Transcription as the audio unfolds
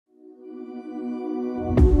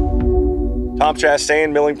Tom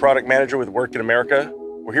Chastain, Milling Product Manager with Wirtgen America.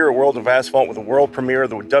 We're here at World of Asphalt with the world premiere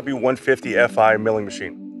of the W150 FI milling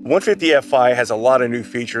machine. The 150 FI has a lot of new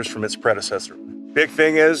features from its predecessor. Big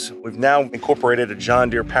thing is, we've now incorporated a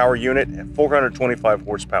John Deere power unit at 425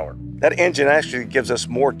 horsepower. That engine actually gives us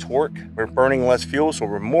more torque. We're burning less fuel, so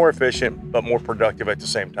we're more efficient, but more productive at the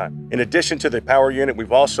same time. In addition to the power unit,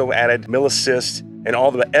 we've also added mill assist and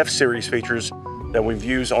all the F-Series features that we've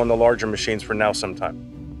used on the larger machines for now some time.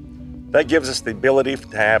 That gives us the ability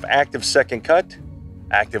to have active second cut,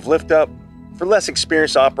 active lift up. For less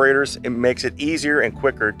experienced operators, it makes it easier and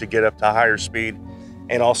quicker to get up to higher speed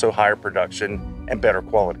and also higher production and better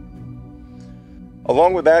quality.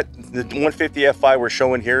 Along with that, the 150 FI we're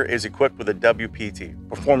showing here is equipped with a WPT,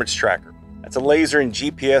 Performance Tracker. That's a laser and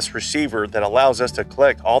GPS receiver that allows us to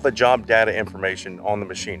collect all the job data information on the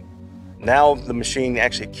machine. Now the machine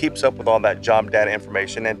actually keeps up with all that job data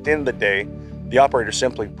information, and at the end of the day, the operator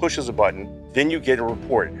simply pushes a button, then you get a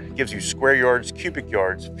report. It gives you square yards, cubic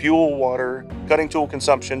yards, fuel, water, cutting tool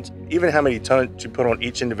consumptions, even how many tons you put on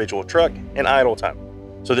each individual truck, and idle time.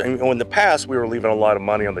 So in the past, we were leaving a lot of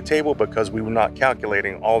money on the table because we were not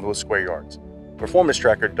calculating all those square yards. Performance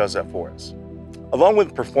Tracker does that for us. Along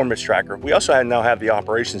with Performance Tracker, we also now have the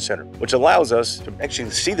Operations Center, which allows us to actually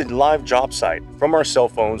see the live job site from our cell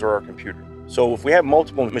phones or our computer. So if we have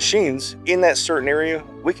multiple machines in that certain area,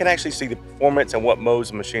 we can actually see the performance and what modes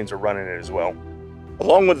the machines are running in as well.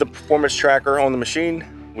 Along with the Performance Tracker on the machine,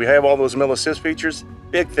 we have all those mill assist features.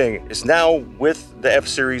 Big thing is now with the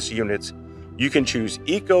F-Series units, you can choose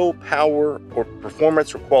Eco, Power, or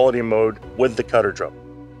Performance or Quality mode with the cutter drum.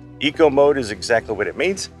 Eco mode is exactly what it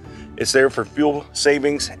means. It's there for fuel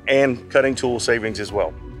savings and cutting tool savings as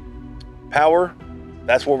well. Power,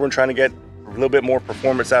 that's where we're trying to get a little bit more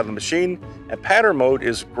performance out of the machine. And pattern mode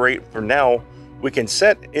is great for now. We can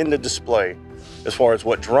set in the display as far as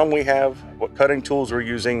what drum we have, what cutting tools we're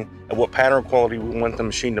using, and what pattern quality we want the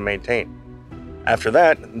machine to maintain. After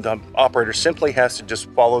that, the operator simply has to just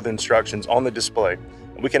follow the instructions on the display,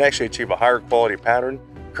 and we can actually achieve a higher quality pattern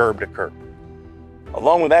curb to curb.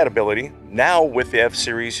 Along with that ability, now with the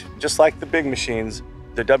F-Series, just like the big machines,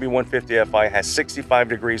 the W150 FI has 65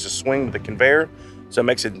 degrees of swing with the conveyor, so it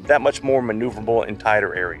makes it that much more maneuverable in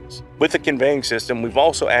tighter areas. With the conveying system, we've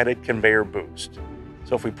also added conveyor boost.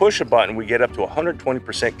 So if we push a button, we get up to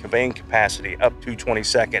 120% conveying capacity up to 20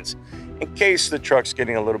 seconds, in case the truck's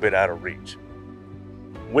getting a little bit out of reach.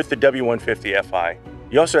 With the W150 FI,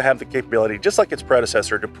 you also have the capability, just like its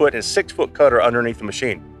predecessor, to put a 6-foot cutter underneath the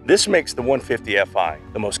machine. This makes the 150 FI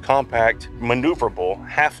the most compact, maneuverable,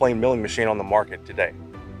 half-lane milling machine on the market today.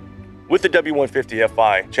 With the W150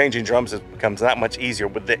 FI, changing drums becomes that much easier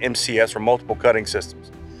with the MCS or multiple cutting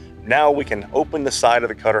systems. Now we can open the side of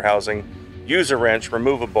the cutter housing, use a wrench,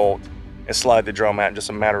 remove a bolt, and slide the drum out in just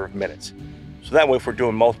a matter of minutes. So that way, if we're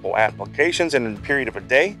doing multiple applications in a period of a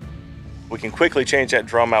day, we can quickly change that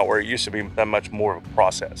drum out where it used to be that much more of a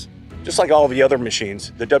process. Just like all the other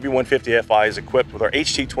machines, the W150 FI is equipped with our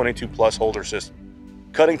HT22 Plus holder system.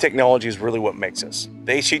 Cutting technology is really what makes us.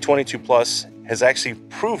 The HT22 Plus has actually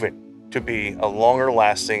proven to be a longer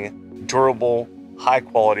lasting, durable, high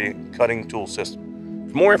quality cutting tool system.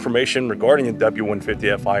 For more information regarding the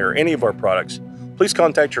W150 FI or any of our products, please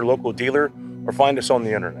contact your local dealer or find us on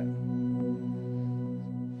the internet.